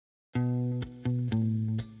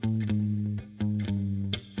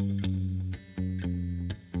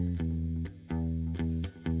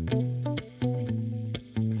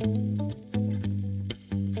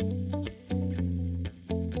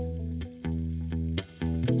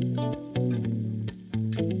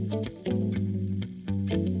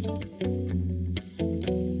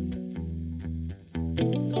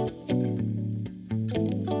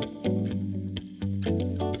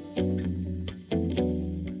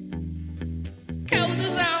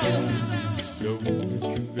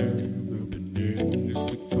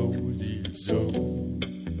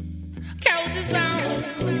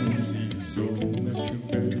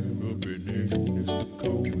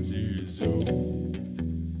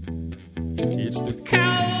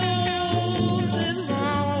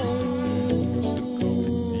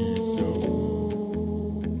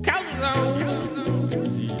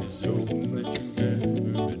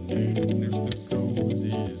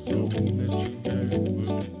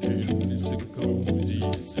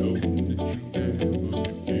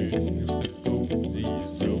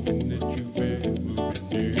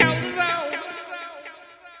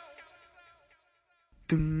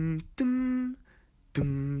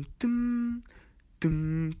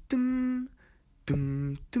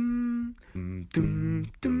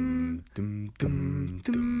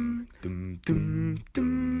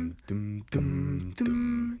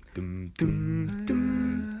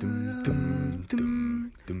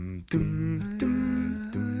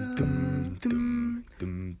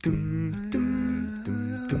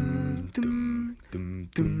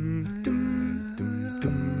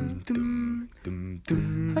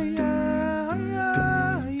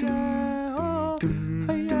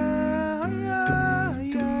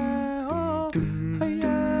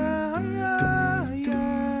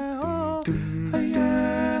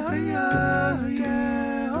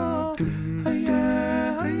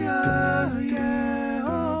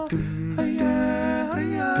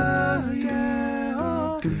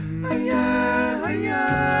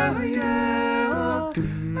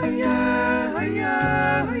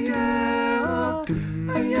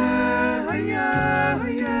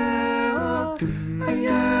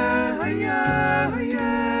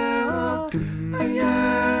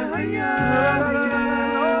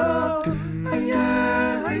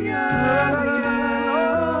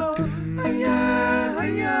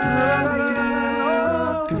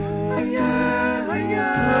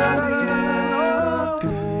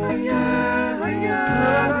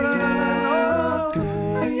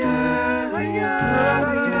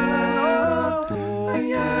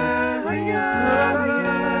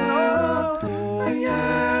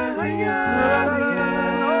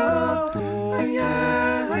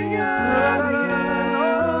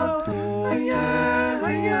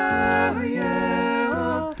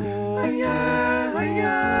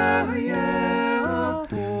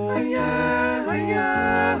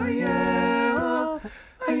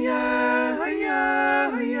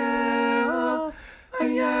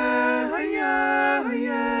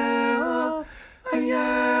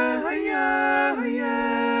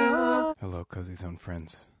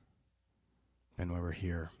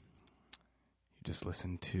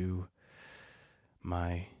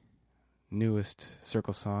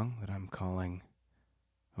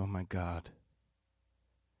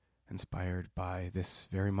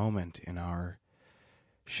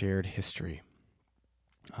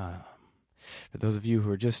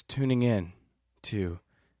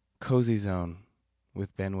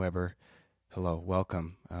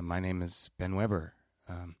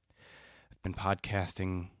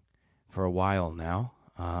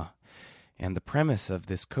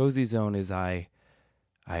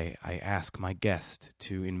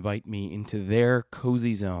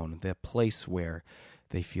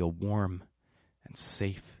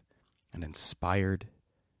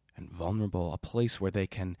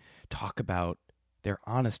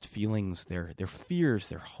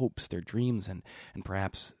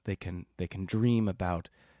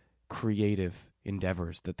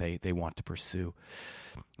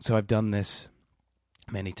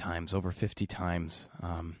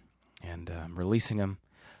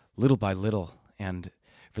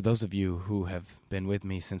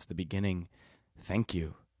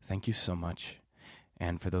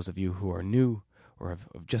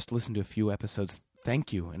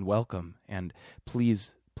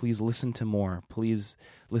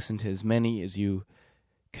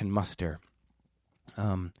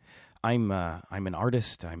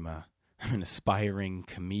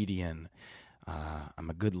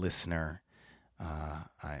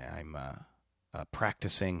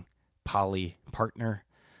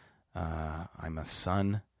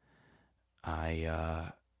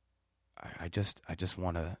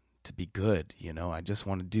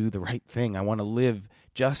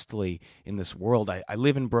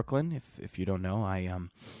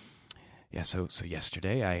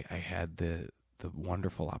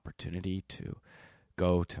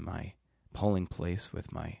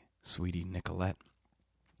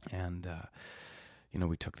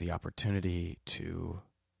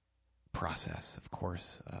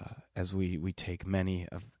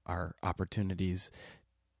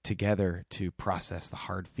together to process the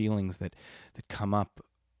hard feelings that come up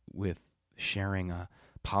with sharing a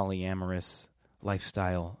polyamorous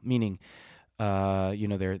lifestyle, meaning,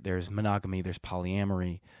 there's monogamy, there's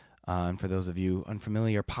polyamory. And for those of you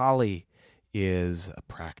unfamiliar, poly is a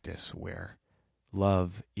practice where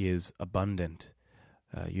love is abundant.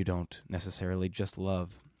 You don't necessarily just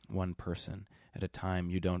love one person at a time.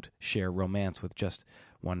 You don't share romance with just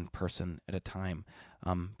one person at a time.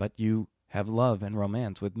 But you have love and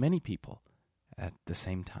romance with many people at the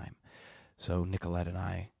same time. So Nicolette and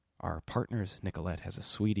I are partners. Nicolette has a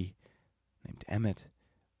sweetie named Emmett.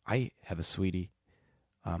 I have a sweetie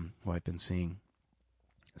who I've been seeing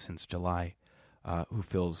since July, who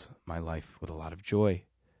fills my life with a lot of joy.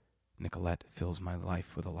 Nicolette fills my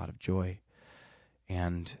life with a lot of joy.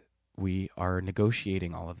 And we are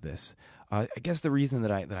negotiating all of this. I guess the reason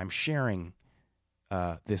that I'm sharing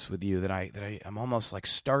this with you, that I'm almost like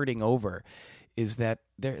starting over, is that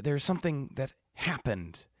there's something that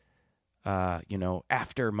happened,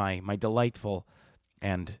 after my delightful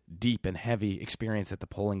and deep and heavy experience at the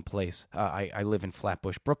polling place. I live in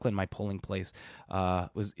Flatbush, Brooklyn. My polling place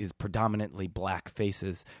is predominantly black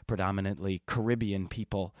faces, predominantly Caribbean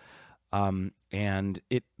people, and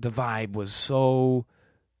the vibe was so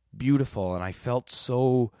beautiful, and I felt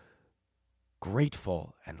so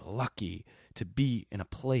grateful and lucky to be in a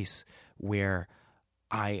place where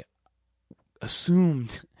I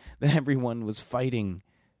assumed that everyone was fighting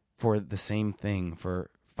for the same thing,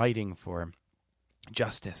 for fighting for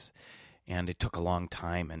justice. And it took a long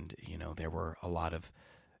time, and there were a lot of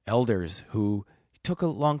elders who took a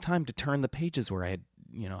long time to turn the pages where I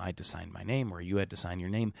had to sign my name, or you had to sign your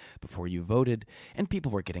name before you voted, and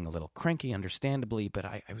people were getting a little cranky, understandably. But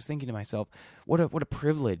I was thinking to myself, what a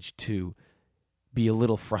privilege to be a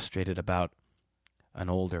little frustrated about an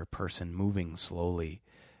older person moving slowly,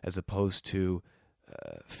 as opposed to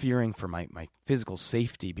fearing for my physical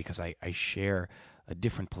safety because I share a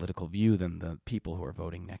different political view than the people who are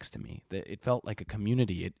voting next to me. It felt like a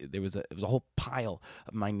community. It was a whole pile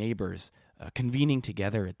of my neighbors convening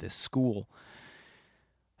together at this school.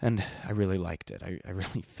 And I really liked it. I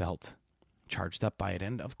really felt charged up by it.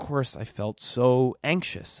 And of course, I felt so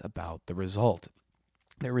anxious about the result.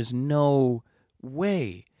 There is no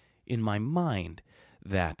way in my mind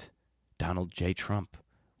that Donald J. Trump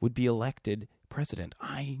would be elected president.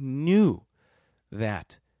 I knew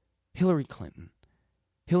that Hillary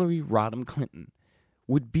Rodham Clinton,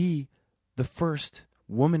 would be the first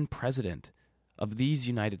woman president of these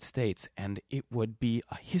United States, and it would be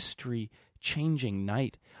a history-changing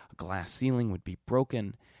night. A glass ceiling would be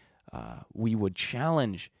broken. We would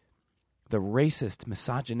challenge the racist,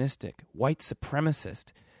 misogynistic, white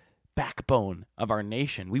supremacist backbone of our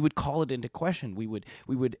nation. We would call it into question. We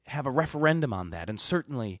would have a referendum on that, and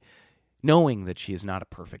certainly knowing that she is not a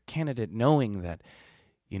perfect candidate, knowing that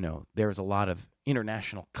there's a lot of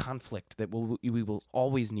international conflict that we will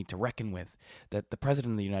always need to reckon with, that the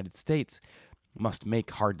President of the United States must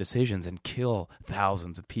make hard decisions and kill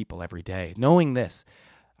thousands of people every day. Knowing this,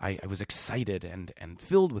 I was excited and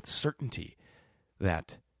filled with certainty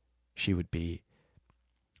that she would be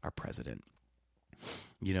our president.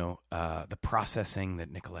 The processing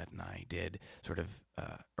that Nicolette and I did sort of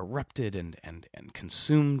erupted and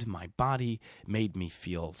consumed my body, made me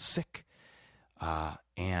feel sick,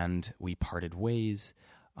 and we parted ways,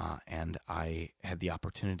 and I had the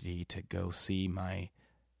opportunity to go see my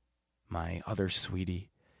other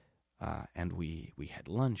sweetie, and we had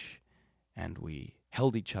lunch, and we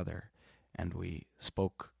held each other, and we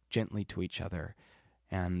spoke gently to each other,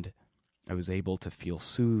 and I was able to feel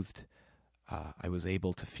soothed. I was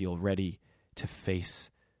able to feel ready to face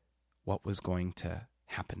what was going to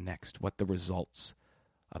happen next, what the results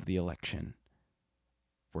of the election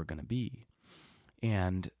were going to be.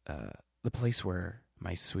 And the place where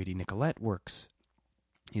my sweetie Nicolette works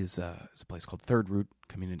is a place called Third Root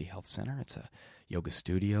Community Health Center. It's a yoga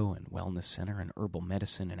studio and wellness center and herbal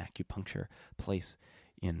medicine and acupuncture place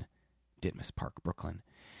in Ditmas Park, Brooklyn.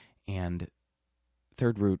 And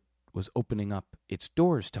Third Root was opening up its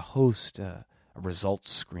doors to host a results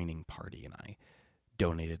screening party, and I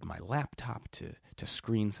donated my laptop to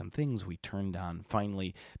screen some things. We turned on,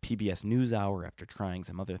 finally, PBS NewsHour after trying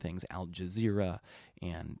some other things, Al Jazeera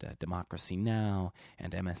and Democracy Now!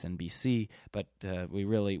 And MSNBC, but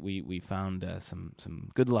we found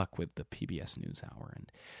some good luck with the PBS NewsHour,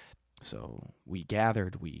 and so we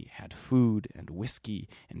gathered, we had food and whiskey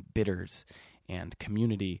and bitters and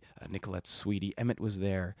community. Nicolette's sweetie Emmett was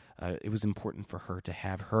there. It was important for her to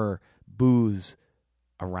have her booze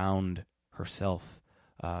around herself,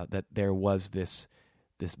 that there was this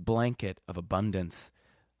blanket of abundance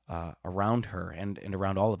around her and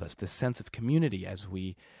around all of us, this sense of community as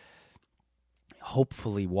we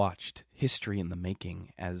hopefully watched history in the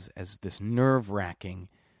making, as this nerve-wracking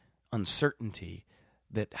uncertainty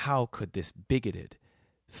that how could this bigoted,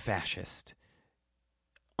 fascist,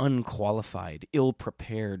 unqualified,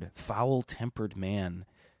 ill-prepared, foul-tempered man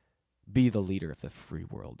be the leader of the free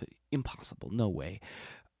world? Impossible. No way.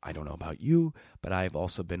 I don't know about you, but I've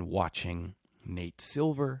also been watching Nate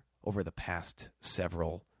Silver over the past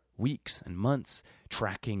several weeks and months,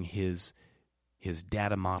 tracking his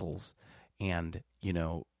data models, and,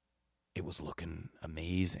 it was looking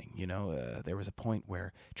amazing. There was a point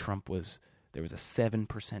where there was a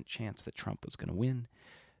 7% chance that Trump was going to win.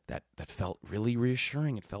 That felt really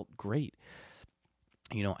reassuring. It felt great.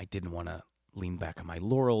 I didn't want to lean back on my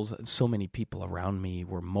laurels. So many people around me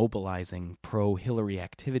were mobilizing pro-Hillary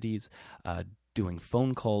activities, doing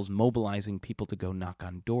phone calls, mobilizing people to go knock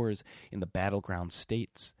on doors in the battleground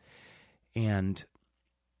states. And,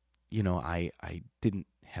 I didn't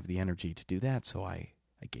have the energy to do that, so I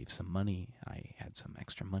gave some money. I had some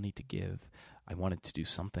extra money to give. I wanted to do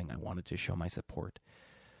something. I wanted to show my support.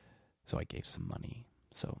 So I gave some money.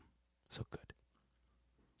 So good.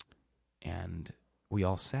 And we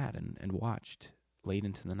all sat and watched late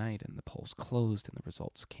into the night, and the polls closed, and the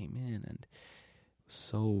results came in, and it was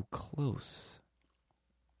so close.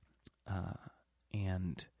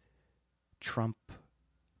 And Trump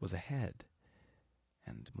was ahead,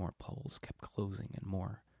 and more polls kept closing, and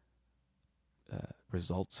more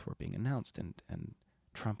results were being announced, and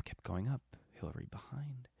Trump kept going up, Hillary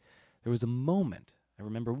behind. There was a moment, I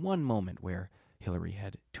remember one moment, where Hillary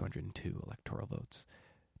had 202 electoral votes.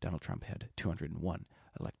 Donald Trump had 201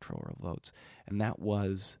 electoral votes. And that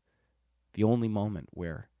was the only moment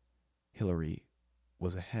where Hillary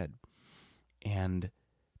was ahead. And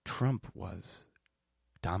Trump was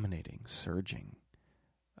dominating, surging.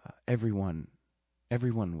 Everyone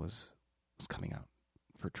was coming out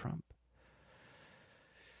for Trump.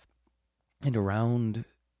 And around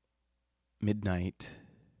midnight,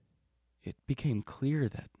 it became clear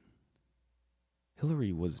that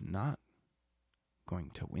Hillary was not going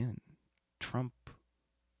to win. Trump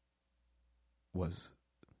was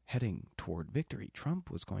heading toward victory. Trump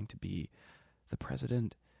was going to be the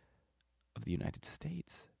president of the United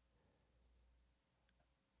States.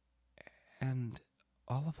 And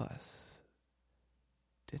all of us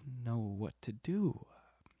didn't know what to do.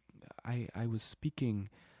 I was speaking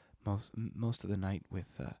most of the night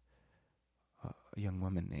with a young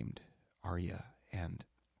woman named Arya, and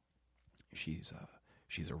she's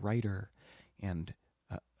a writer and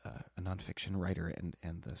a nonfiction writer,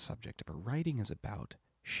 and the subject of her writing is about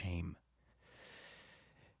shame.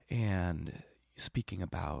 And speaking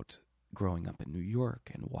about growing up in New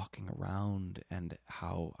York and walking around, and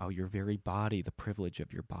how your very body, the privilege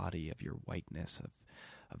of your body, of your whiteness,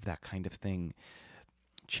 of that kind of thing,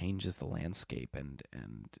 changes the landscape, and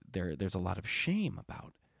there's a lot of shame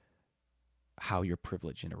about how your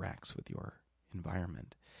privilege interacts with your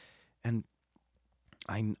environment. And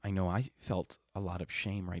I know I felt a lot of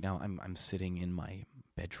shame right now. I'm sitting in my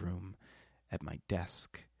bedroom at my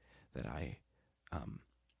desk that I've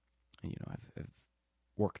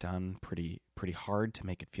worked on pretty hard to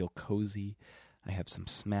make it feel cozy. I have some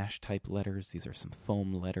Smash type letters. These are some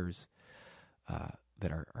foam letters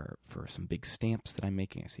that are for some big stamps that I'm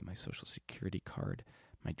making. I see my Social Security card,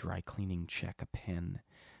 my dry cleaning check, a pen,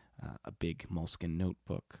 a big moleskin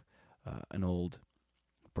notebook, an old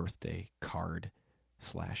birthday card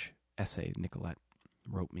 / essay Nicolette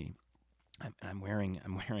wrote me. I'm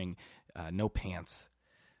wearing no pants,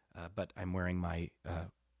 but I'm wearing my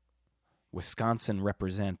Wisconsin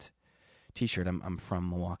Represent T-shirt. I'm from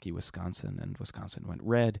Milwaukee, Wisconsin, and Wisconsin went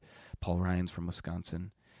red. Paul Ryan's from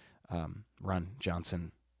Wisconsin. Ron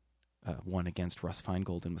Johnson won against Russ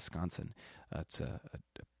Feingold in Wisconsin. It's a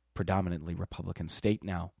predominantly Republican state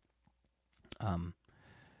now.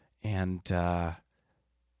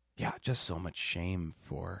 Just so much shame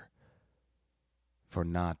for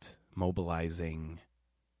not mobilizing,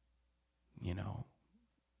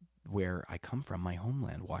 where I come from, my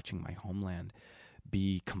homeland, watching my homeland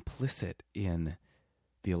be complicit in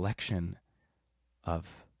the election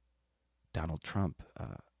of Donald Trump.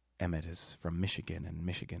 Emmett is from Michigan, and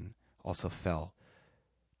Michigan also fell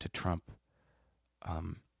to Trump.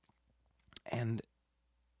 And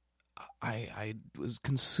I was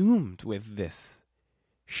consumed with this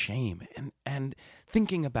shame and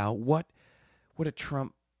thinking about what a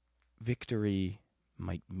Trump victory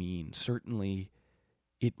might mean. Certainly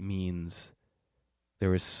it means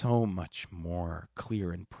there is so much more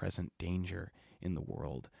clear and present danger in the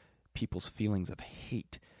world. People's feelings of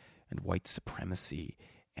hate and white supremacy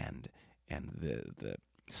and the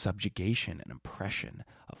subjugation and oppression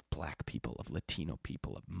of black people, of Latino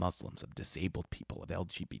people, of Muslims, of disabled people, of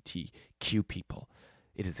LGBTQ people.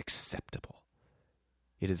 It is acceptable.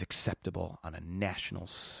 It is acceptable on a national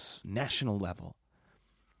level.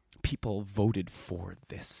 People voted for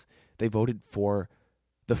this. They voted for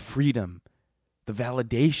the freedom, the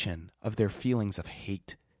validation of their feelings of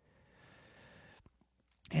hate.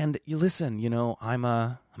 And you listen, I'm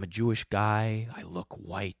a Jewish guy. I look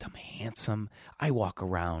white. I'm handsome. I walk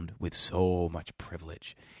around with so much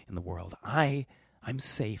privilege in the world. I'm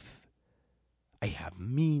safe. I have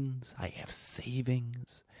means. I have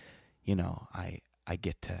savings. I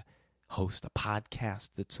get to host a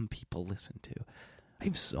podcast that some people listen to. I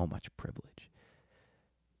have so much privilege.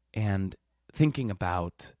 And thinking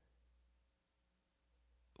about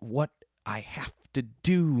what I have to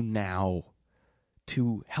do now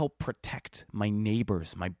to help protect my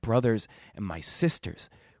neighbors, my brothers, and my sisters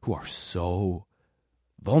who are so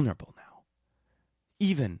vulnerable now.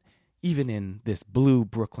 Even in this blue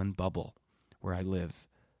Brooklyn bubble where I live,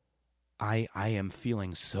 I am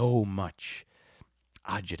feeling so much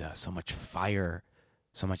agita, so much fire,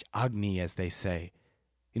 so much agni, as they say,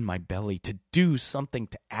 in my belly to do something,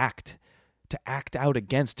 to act out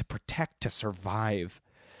against, to protect, to survive.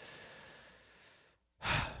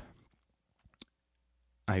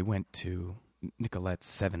 I went to Nicolette's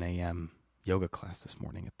 7 a.m. yoga class this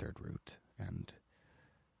morning at Third Root, and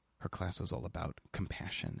her class was all about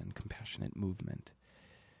compassion and compassionate movement.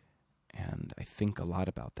 And I think a lot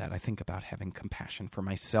about that. I think about having compassion for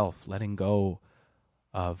myself, letting go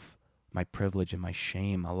of my privilege and my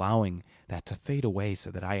shame, allowing that to fade away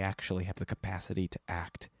so that I actually have the capacity to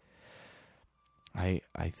act. I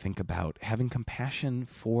think about having compassion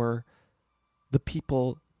for the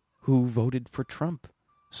people who voted for Trump.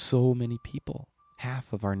 So many people,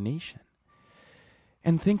 half of our nation.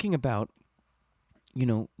 And thinking about,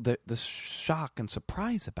 the shock and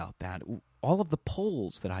surprise about that. All of the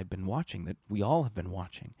polls that I've been watching, that we all have been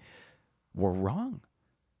watching, were wrong.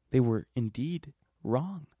 They were indeed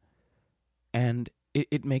wrong. And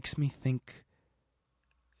it makes me think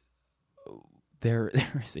there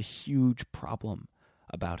is a huge problem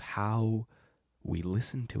about how we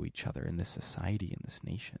listen to each other in this society, in this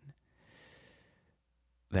nation.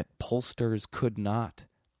 That pollsters could not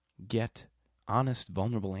get honest,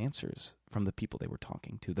 vulnerable answers from the people they were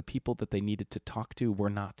talking to. The people that they needed to talk to were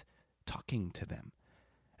not talking to them.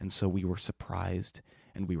 And so we were surprised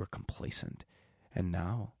and we were complacent. And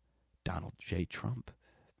now Donald J. Trump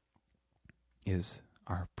is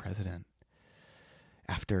our president.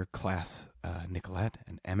 After class, Nicolette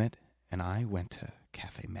and Emmett and I went to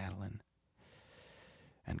Cafe Madeline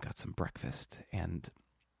and got some breakfast. And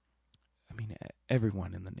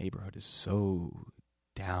everyone in the neighborhood is so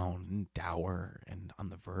down and dour and on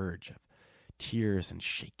the verge of tears and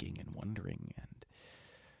shaking and wondering.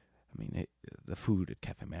 And the food at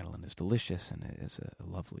Cafe Madeline is delicious, and it is a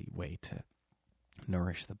lovely way to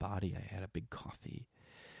nourish the body. I had a big coffee,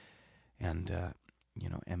 and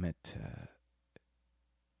Emmett.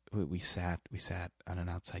 We sat on an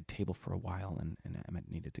outside table for a while, and Emmett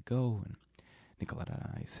needed to go, and Nicolette and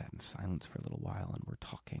I sat in silence for a little while, and we're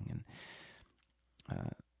talking, and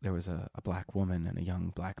there was a black woman and a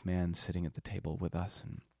young black man sitting at the table with us,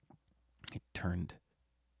 and I turned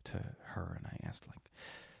to her and I asked,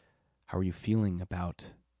 how are you feeling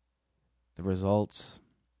about the results?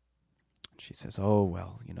 And she says, oh,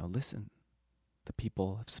 well, listen, the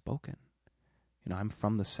people have spoken. I'm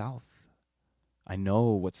from the South. I know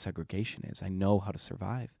what segregation is. I know how to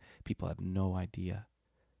survive. People have no idea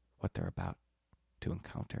what they're about to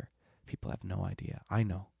encounter. People have no idea. I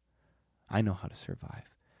know how to survive.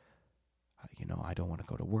 I don't want to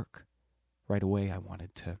go to work. Right away, I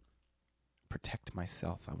wanted to protect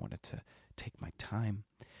myself. I wanted to take my time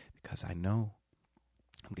because I know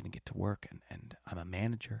I'm going to get to work, and I'm a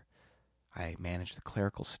manager. I manage the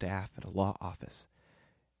clerical staff at a law office,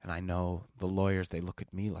 and I know the lawyers, they look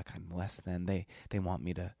at me like I'm less than. They want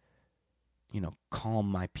me to, calm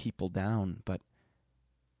my people down, but,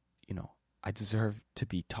 I deserve to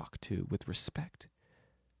be talked to with respect.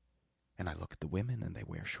 And I look at the women, and they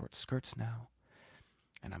wear short skirts now,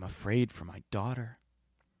 and I'm afraid for my daughter.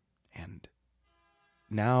 And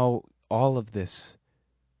now all of this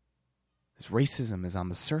racism is on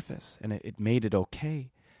the surface, and it made it okay.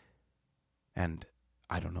 And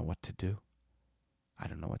I don't know what to do. I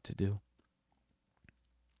don't know what to do.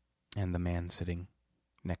 And the man sitting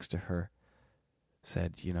next to her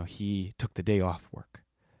said, he took the day off work.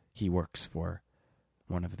 He works for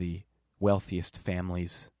one of the wealthiest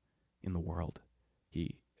families in the world.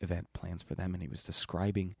 He event plans for them, and he was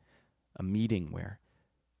describing a meeting where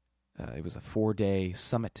It was a 4-day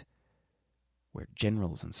summit where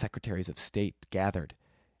generals and secretaries of state gathered,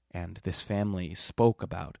 and this family spoke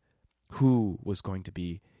about who was going to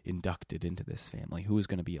be inducted into this family, who was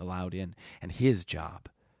going to be allowed in, and his job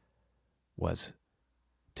was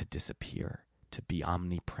to disappear, to be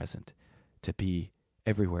omnipresent, to be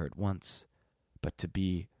everywhere at once, but to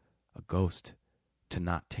be a ghost, to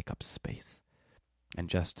not take up space, and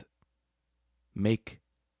just make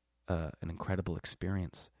an incredible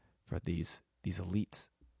experience for these elites.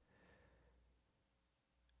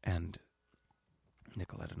 And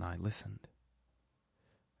Nicolette and I listened,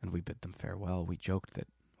 and we bid them farewell. We joked that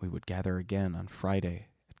we would gather again on Friday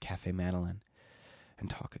at Café Madeleine and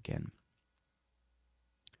talk again.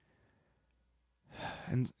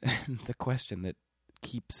 And the question that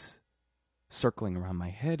keeps circling around my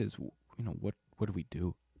head is, what do we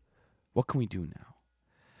do? What can we do now?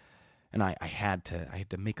 And I had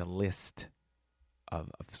to make a list of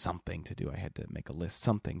something to do. I had to make a list,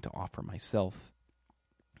 something to offer myself,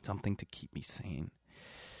 something to keep me sane.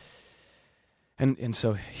 And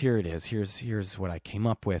so here it is. Here's what I came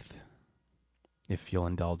up with. If you'll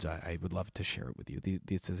indulge, I would love to share it with you.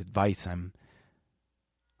 This is advice I'm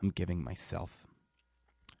giving myself.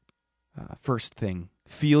 First thing,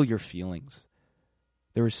 feel your feelings.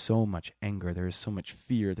 There is so much anger. There is so much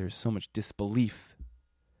fear. There is so much disbelief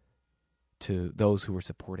to those who were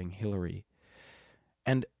supporting Hillary.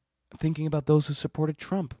 And thinking about those who supported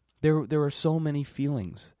Trump, there are so many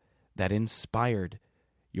feelings that inspired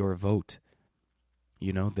your vote.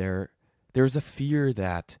 There's a fear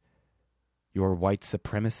that your white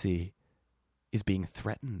supremacy is being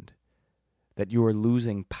threatened, that you are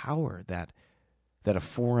losing power, that a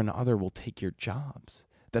foreign other will take your jobs,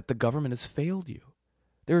 that the government has failed you.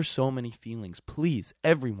 There are so many feelings. Please,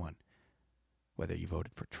 everyone, whether you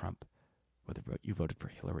voted for Trump, whether you voted for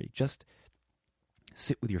Hillary, just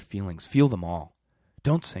sit with your feelings. Feel them all.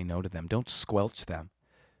 Don't say no to them. Don't squelch them.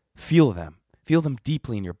 Feel them. Feel them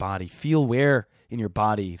deeply in your body. Feel where in your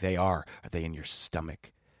body they are. Are they in your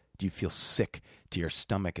stomach? Do you feel sick to your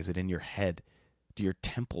stomach? Is it in your head? Do your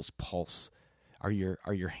temples pulse? Are your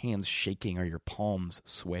hands shaking? Are your palms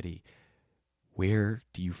sweaty? Where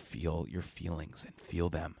do you feel your feelings? And feel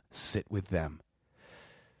them. Sit with them.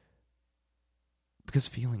 Because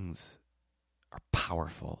feelings are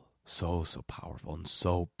powerful. So powerful and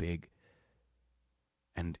so big.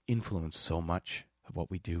 And influence so much of what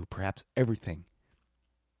we do. Perhaps everything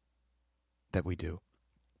that we do.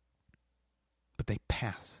 But they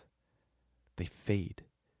pass. They fade.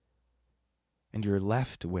 And you're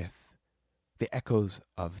left with the echoes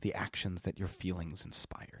of the actions that your feelings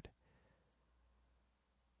inspired.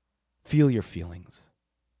 Feel your feelings.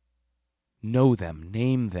 Know them,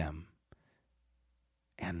 name them,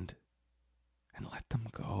 and let them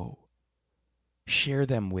go. Share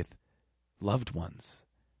them with loved ones.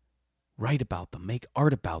 Write about them. Make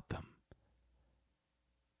art about them.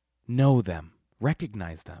 Know them.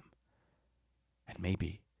 Recognize them. And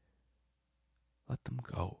maybe let them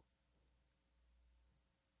go.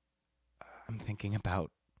 I'm thinking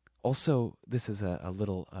about, also, this is a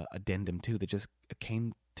little addendum too that just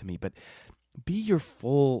came to me, but be your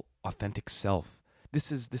full authentic self.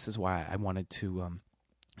 This is why I wanted to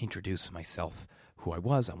introduce myself, who I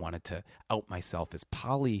was. I wanted to out myself as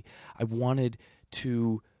Polly. I wanted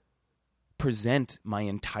to present my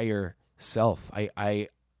entire self. I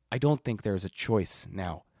don't think there's a choice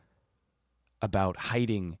now about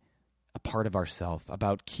hiding a part of ourselves,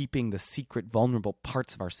 about keeping the secret, vulnerable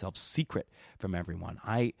parts of ourselves secret from everyone.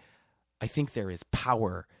 I think there is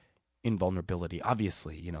power in vulnerability.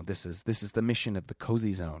 Obviously, this is the mission of the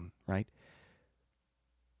Cozy Zone, right?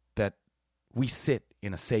 That we sit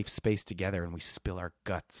in a safe space together and we spill our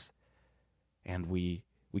guts, and we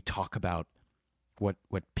talk about what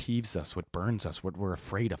peeves us, what burns us, what we're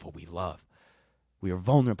afraid of, what we love. We are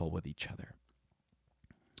vulnerable with each other.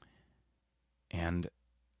 And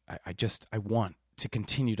I want to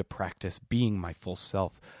continue to practice being my full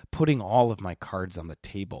self, putting all of my cards on the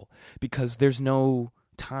table, because there's no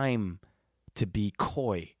time to be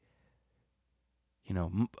coy.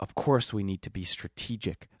 Of course we need to be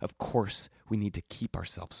strategic. Of course we need to keep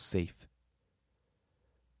ourselves safe.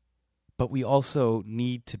 But we also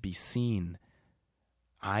need to be seen.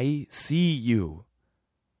 I see you.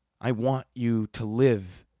 I want you to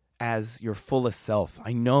live as your fullest self.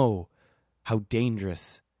 I know how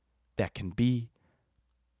dangerous that can be.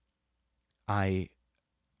 I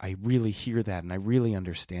really hear that, and I really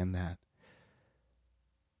understand that.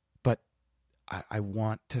 But I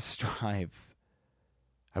want to strive.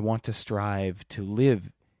 I want to strive to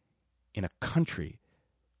live in a country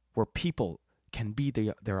where people can be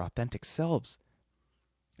their authentic selves.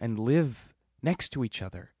 and live next to each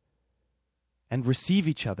other and receive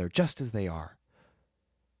each other just as they are.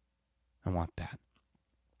 I want that.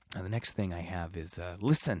 And the next thing I have is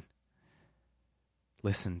listen.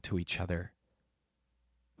 Listen to each other.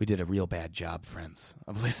 We did a real bad job, friends,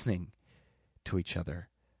 of listening to each other.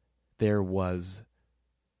 There was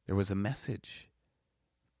a message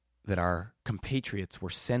that our compatriots were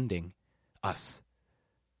sending us.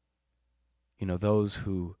 You know, those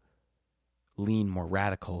who lean more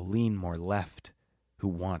radical, lean more left, who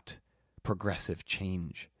want progressive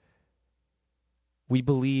change. We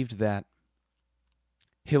believed that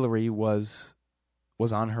Hillary was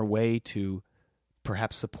on her way to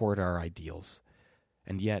perhaps support our ideals.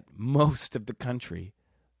 And yet most of the country,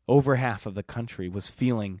 over half of the country, was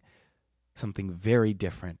feeling something very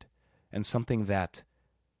different, and something that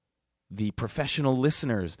the professional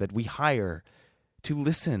listeners that we hire to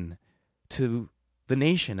listen to the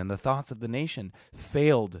nation and the thoughts of the nation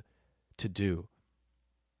failed to do.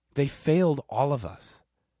 They failed all of us.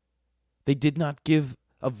 They did not give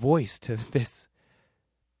a voice to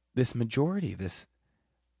this majority, this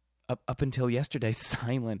up until yesterday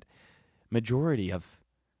silent majority of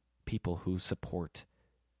people who support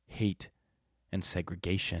hate and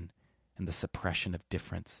segregation and the suppression of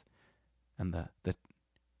difference and the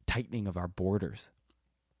tightening of our borders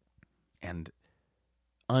and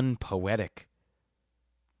unpoetic,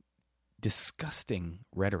 disgusting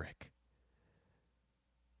rhetoric.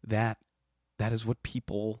 That is what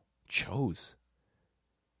people chose.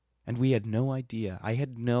 And we had no idea. I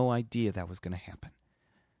had no idea that was going to happen.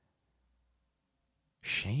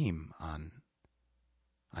 Shame on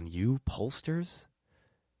you, pollsters.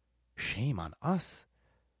 Shame on us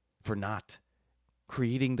for not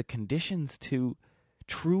creating the conditions to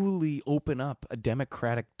truly open up a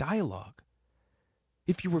democratic dialogue.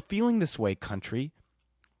 If you were feeling this way, country,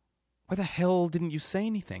 why the hell didn't you say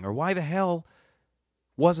anything? Or why the hell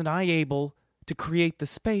wasn't I able to create the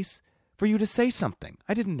space for you to say something?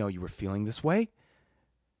 I didn't know you were feeling this way.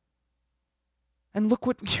 And look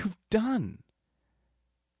what you've done.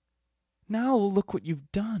 Now look what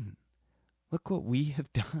you've done. Look what we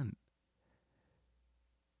have done.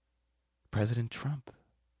 President Trump.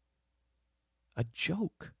 A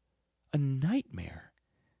joke. A nightmare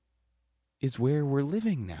is where we're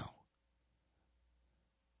living now.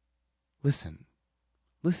 Listen.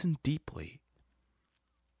 Listen deeply.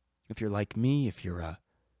 If you're like me, if you're a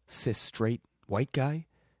cis straight white guy,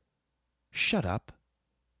 shut up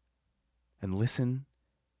and listen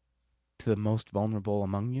to the most vulnerable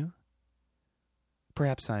among you.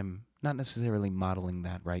 Perhaps I'm not necessarily modeling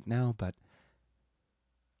that right now, but,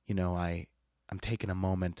 you know, I'm taking a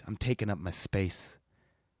moment, I'm taking up my space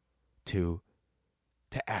to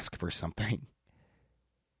ask for something.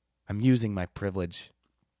 I'm using my privilege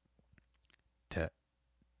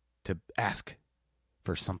to ask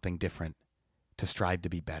for something different, to strive to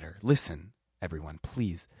be better. Listen, everyone,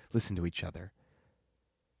 please listen to each other.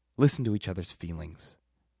 Listen to each other's feelings.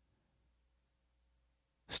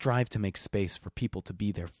 Strive to make space for people to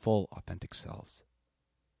be their full, authentic selves.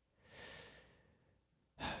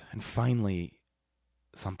 And finally,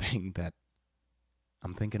 something that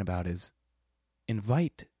I'm thinking about is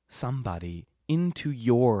invite somebody into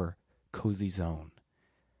your cozy zone.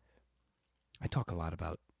 I talk a lot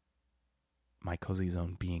about my cozy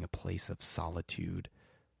zone being a place of solitude,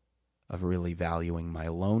 of really valuing my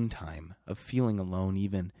alone time, of feeling alone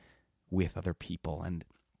even with other people. And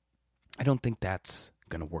I don't think that's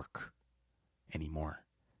going to work anymore.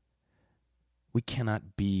 We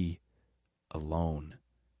cannot be alone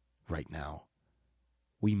right now.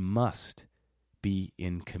 We must be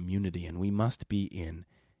in community, and we must be in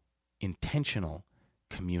intentional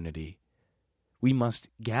community. We must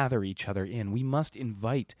gather each other in. We must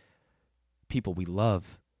invite people we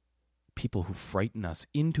love, people who frighten us,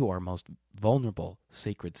 into our most vulnerable,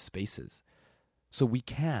 sacred spaces, so we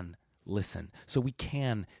can listen, so we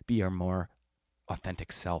can be our more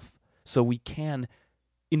authentic self, so we can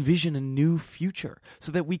envision a new future,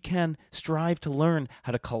 so that we can strive to learn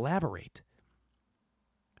how to collaborate.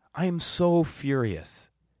 I am so furious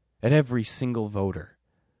at every single voter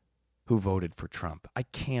who voted for Trump. I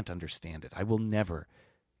can't understand it. I will never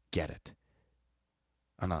get it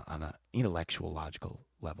on a intellectual, logical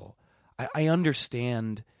level. I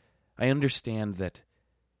understand that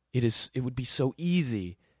it would be so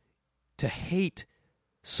easy to hate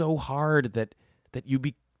so hard that you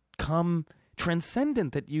become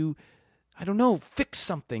transcendent, that you, I don't know, fix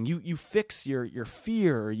something. You fix your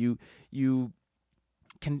fear. You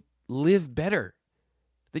can live better,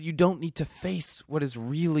 that you don't need to face what is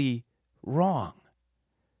really wrong.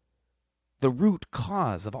 The root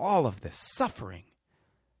cause of all of this suffering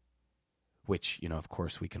which, of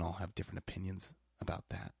course, we can all have different opinions about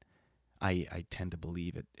that. I tend to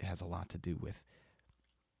believe it has a lot to do with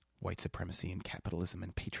white supremacy and capitalism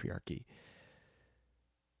and patriarchy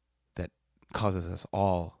that causes us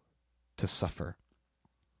all to suffer.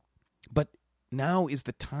 But now is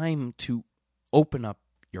the time to open up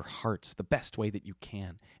your hearts the best way that you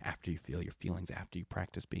can after you feel your feelings, after you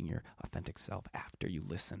practice being your authentic self, after you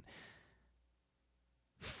listen.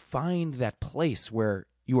 Find that place where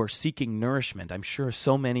you are seeking nourishment. I'm sure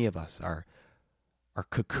so many of us are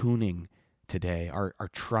cocooning today, are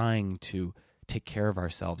trying to take care of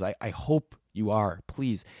ourselves. I hope you are.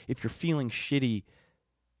 Please, if you're feeling shitty,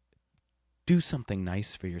 do something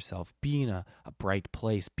nice for yourself. Be in a bright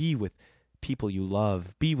place. Be with people you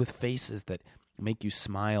love. Be with faces that make you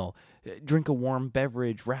smile. Drink a warm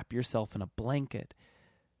beverage. Wrap yourself in a blanket.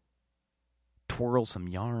 Twirl some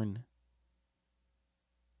yarn.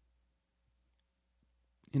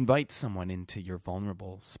 Invite someone into your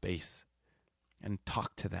vulnerable space and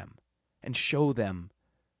talk to them and show them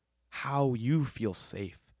how you feel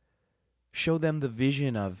safe. Show them the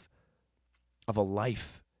vision of a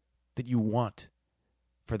life that you want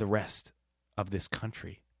for the rest of this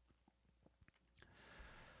country.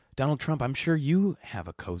 Donald Trump, I'm sure you have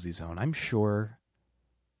a cozy zone. I'm sure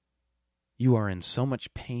you are in so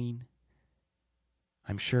much pain.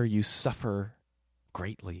 I'm sure you suffer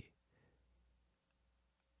greatly.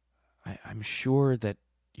 I'm sure that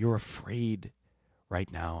you're afraid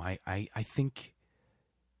right now. I think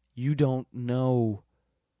you don't know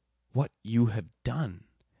what you have done,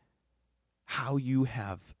 how you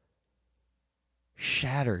have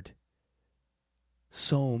shattered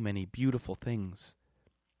so many beautiful things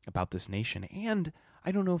about this nation. And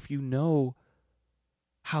I don't know if you know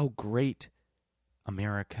how great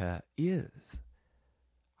America is.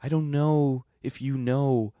 I don't know if you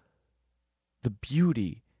know the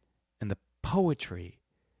beauty and the poetry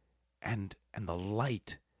and the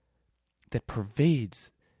light that pervades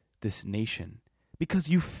this nation, because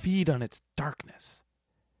you feed on its darkness.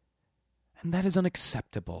 And that is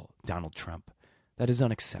unacceptable, Donald Trump. That is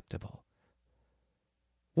unacceptable.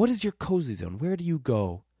 What is your cozy zone? Where do you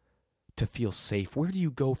go to feel safe? Where do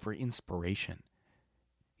you go for inspiration?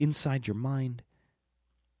 Inside your mind?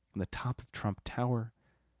 On the top of Trump Tower?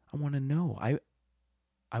 I want to know.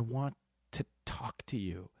 I want to talk to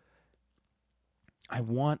you. I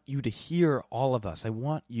want you to hear all of us. I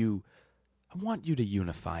want you to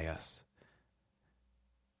unify us.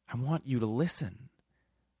 I want you to listen.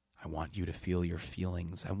 I want you to feel your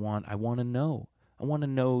feelings. I want to know. I want to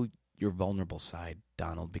know your vulnerable side,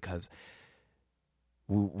 Donald, because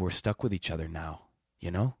we're stuck with each other now,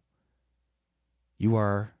 you know? You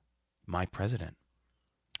are my president.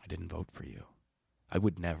 I didn't vote for you. I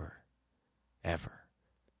would never, ever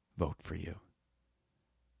vote for you.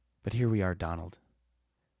 But here we are, Donald.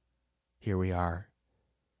 Here we are,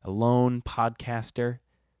 a lone podcaster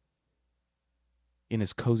in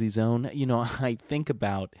his cozy zone. I think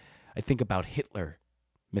about Hitler,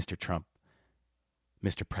 Mr. Trump,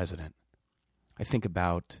 Mr. President. I think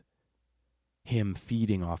about him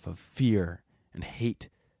feeding off of fear and hate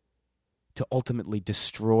to ultimately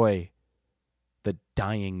destroy the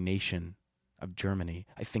dying nation of Germany.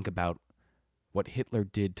 I think about what Hitler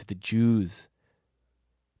did to the Jews,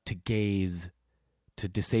 to gays, to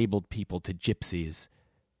disabled people, to gypsies,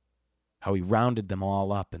 how he rounded them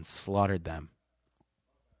all up and slaughtered them.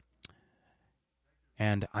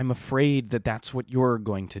 And I'm afraid that that's what you're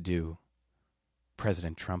going to do,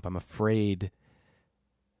 President Trump. I'm afraid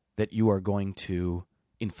that you are going to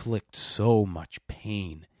inflict so much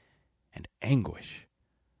pain and anguish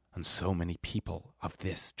on so many people of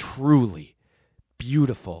this truly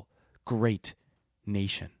beautiful, great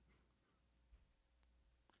nation.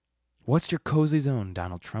 What's your cozy zone,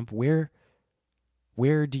 Donald Trump? Where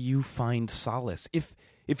do you find solace? If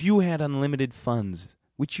you had unlimited funds,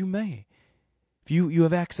 which you may, if you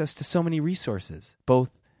have access to so many resources,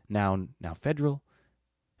 both now federal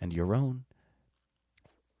and your own,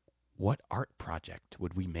 what art project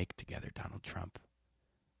would we make together, Donald Trump?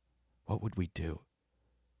 What would we do?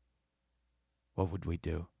 What would we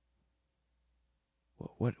do?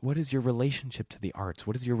 What is your relationship to the arts?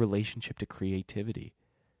 What is your relationship to creativity?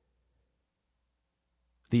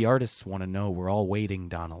 The artists want to know. We're all waiting,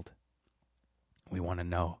 Donald. We want to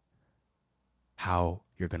know how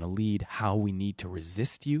you're going to lead, how we need to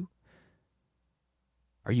resist you.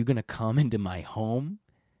 Are you going to come into my home?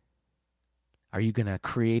 Are you going to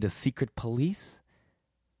create a secret police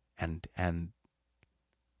and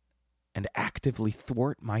actively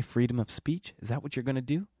thwart my freedom of speech? Is that what you're going to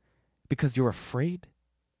do? Because you're afraid,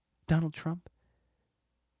 Donald Trump?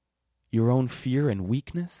 Your own fear and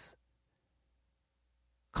weakness?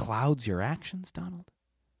 clouds your actions, Donald?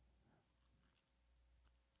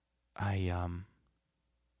 I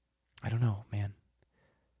don't know, man.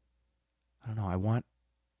 I don't know. I want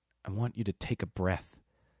you to take a breath.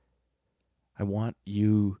 I want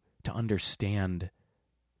you to understand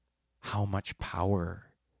how much power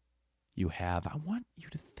you have. I want you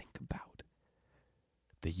to think about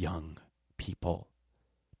the young people.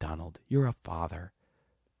 Donald, you're a father.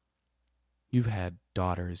 You've had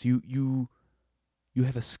daughters. You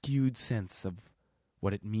have a skewed sense of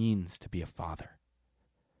what it means to be a father,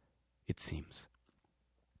 it seems.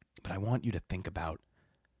 But I want you to think about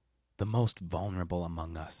the most vulnerable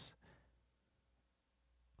among us.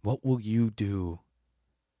 What will you do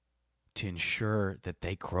to ensure that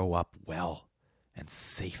they grow up well and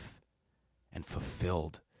safe and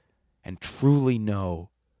fulfilled and truly know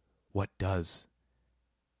what does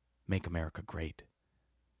make America great?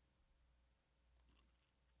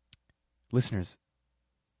 Listeners,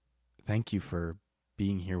 thank you for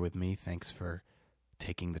being here with me. Thanks for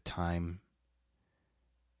taking the time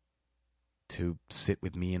to sit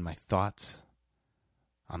with me in my thoughts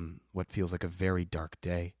on what feels like a very dark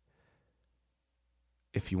day.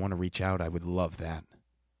 If you want to reach out, I would love that.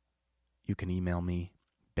 You can email me,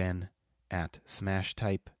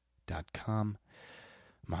 ben@smashtype.com.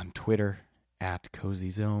 I'm on Twitter,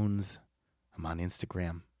 @CozyZones. I'm on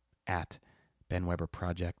Instagram,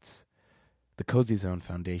 @BenWeberProjects. The Cozy Zone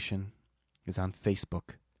Foundation is on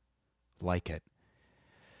Facebook. Like it.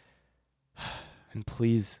 And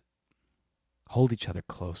please, hold each other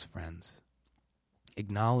close, friends.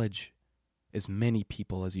 Acknowledge as many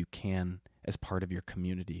people as you can as part of your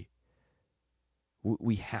community.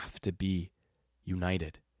 We have to be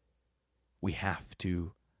united. We have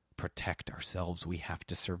to protect ourselves. We have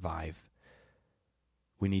to survive.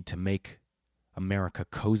 We need to make America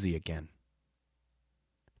cozy again.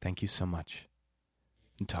 Thank you so much,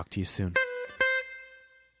 and talk to you soon.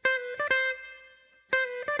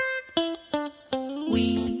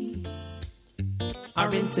 We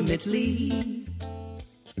are intimately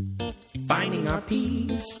finding our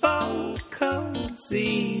peaceful,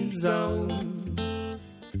 cozy zone.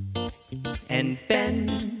 And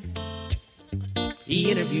Ben, he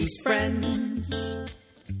interviews friends.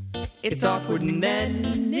 It's awkward and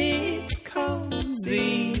then it's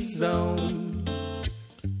cozy zone.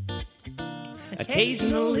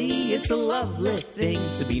 Occasionally it's a lovely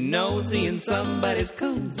thing to be nosy in somebody's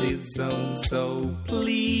cozy zone. So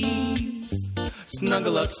please,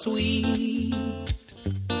 snuggle up sweet.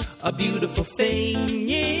 A beautiful thing,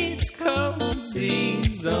 it's cozy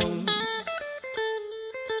zone.